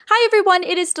Hi everyone,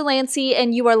 it is Delancey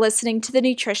and you are listening to The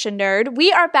Nutrition Nerd.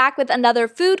 We are back with another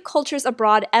Food Cultures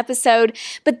Abroad episode,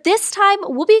 but this time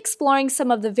we'll be exploring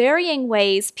some of the varying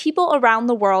ways people around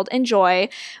the world enjoy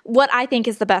what I think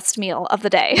is the best meal of the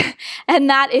day, and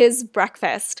that is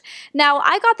breakfast. Now,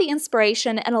 I got the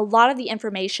inspiration and a lot of the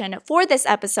information for this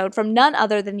episode from none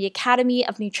other than the Academy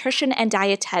of Nutrition and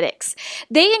Dietetics.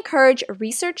 They encourage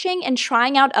researching and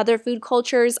trying out other food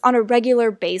cultures on a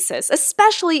regular basis,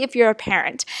 especially if you're a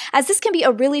parent, as this can be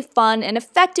a really fun and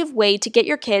effective way to get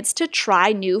your kids to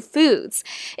try new foods.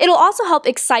 It'll also help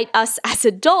excite us as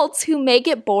adults who may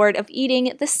get bored of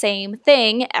eating the same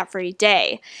thing every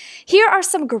day. Here are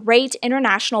some great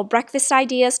international breakfast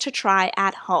ideas to try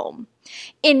at home.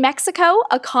 In Mexico,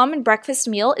 a common breakfast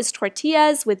meal is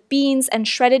tortillas with beans and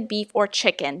shredded beef or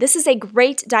chicken. This is a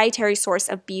great dietary source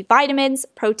of B vitamins,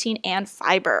 protein, and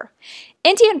fiber.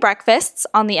 Indian breakfasts,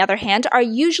 on the other hand, are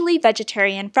usually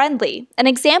vegetarian-friendly. An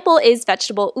example is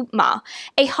vegetable upma,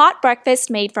 a hot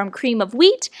breakfast made from cream of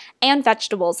wheat and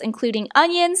vegetables, including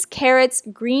onions, carrots,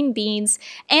 green beans,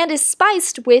 and is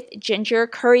spiced with ginger,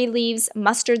 curry leaves,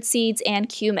 mustard seeds, and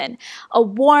cumin. A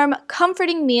warm,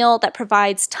 comforting meal that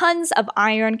provides tons of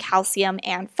iron, calcium,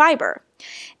 and fiber.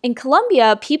 In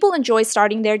Colombia, people enjoy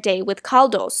starting their day with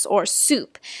caldos, or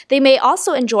soup. They may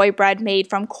also enjoy bread made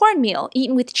from cornmeal,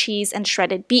 eaten with cheese and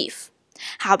shredded beef.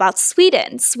 How about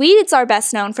Sweden? Swedes are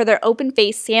best known for their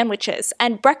open-faced sandwiches,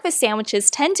 and breakfast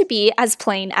sandwiches tend to be as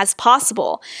plain as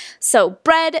possible. So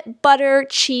bread, butter,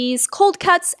 cheese, cold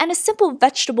cuts, and a simple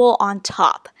vegetable on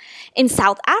top. In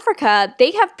South Africa, they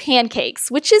have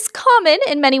pancakes, which is common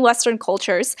in many Western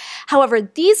cultures. However,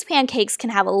 these pancakes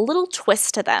can have a little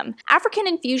twist to them. African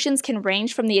infusions can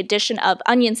range from the addition of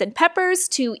onions and peppers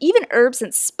to even herbs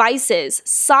and spices,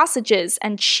 sausages,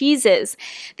 and cheeses.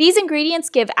 These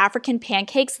ingredients give African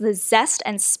pancakes the zest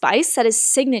and spice that is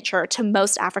signature to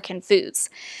most African foods.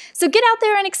 So get out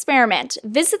there and experiment.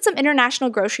 Visit some international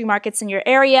grocery markets in your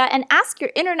area and ask your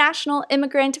international,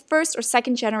 immigrant, first or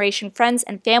second generation friends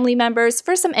and family members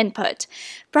for some input.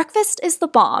 Breakfast is the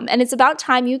bomb, and it's about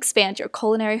time you expand your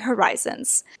culinary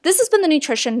horizons. This has been The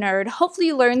Nutrition Nerd. Hopefully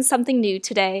you learned something new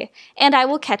today, and I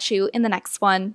will catch you in the next one.